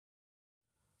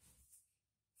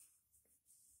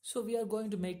So we are going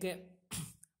to make a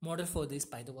model for these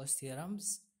Pythagoras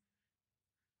theorems.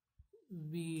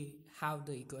 We have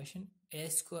the equation a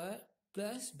square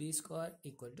plus b square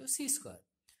equal to c square.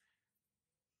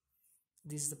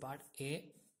 This is the part A,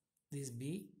 this is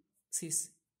B, C is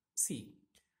C.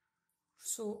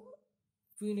 So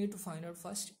we need to find out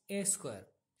first a square.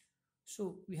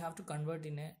 So we have to convert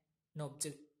in an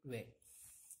object way.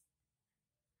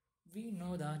 We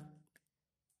know that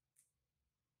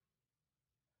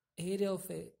area of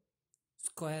a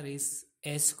square is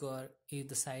a square if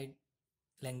the side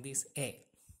length is a.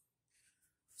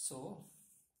 So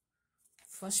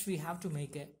first we have to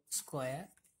make a square.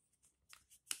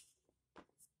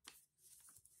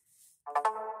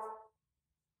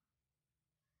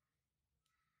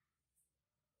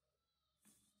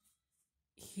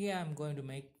 Here I am going to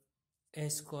make a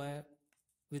square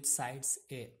with sides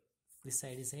a. This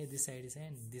side is a, this side is a,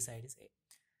 and this side is a.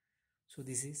 So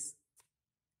this is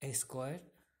a square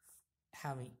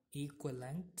having equal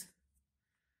length.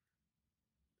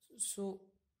 So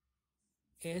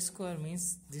a square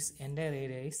means this entire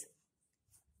area is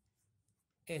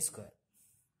a square.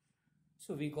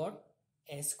 So we got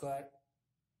a square.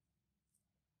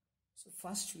 So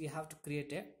first we have to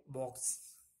create a box.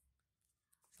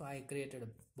 So I created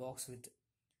a box with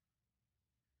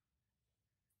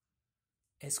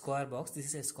a square box. This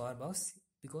is a square box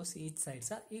because each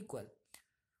sides are equal.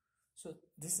 So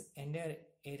this entire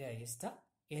area is the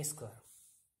a square.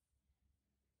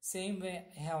 Same way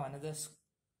I have another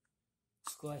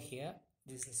square here.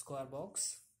 This is a square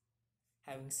box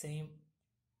having same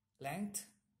length.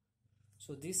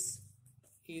 So this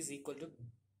is equal to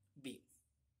b.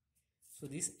 So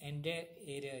this entire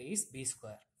area is b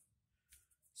square.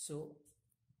 So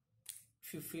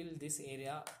if you fill this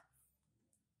area,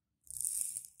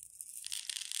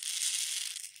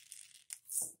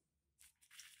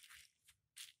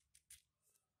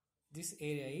 this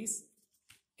area is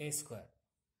a square.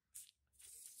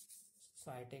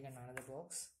 So I take another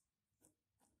box.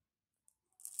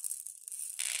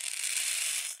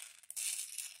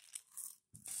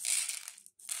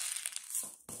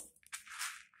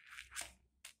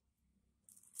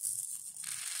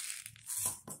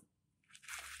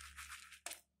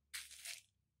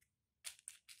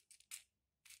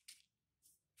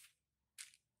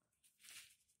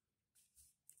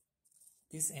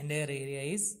 This entire area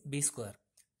is b square.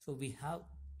 So we have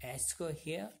a square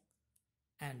here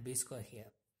and b square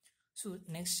here. So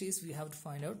next is we have to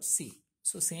find out c.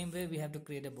 So same way we have to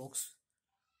create a box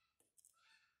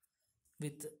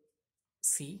with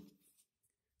c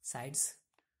sides.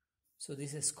 So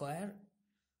this is a square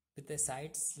with the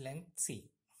sides length c.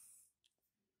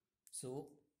 So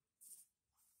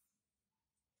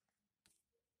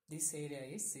this area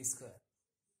is c square.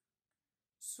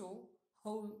 So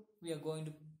how we are going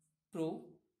to prove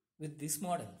with this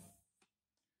model?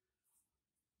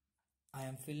 I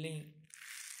am filling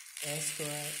a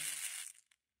square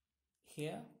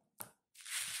here.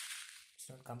 It's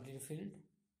not completely filled.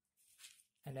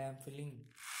 And I am filling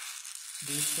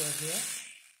b square here.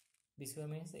 B square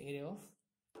means the area of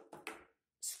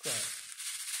square.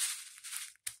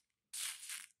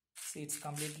 See, it's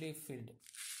completely filled.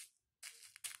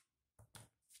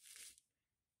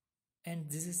 And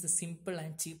this is the simple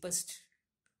and cheapest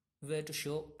way to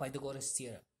show Pythagoras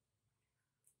theorem.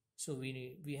 So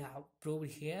we have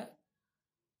proved here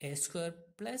a square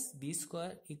plus b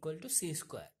square equal to c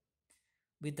square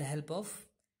with the help of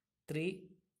 3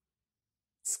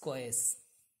 squares.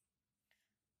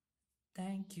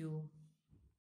 Thank you.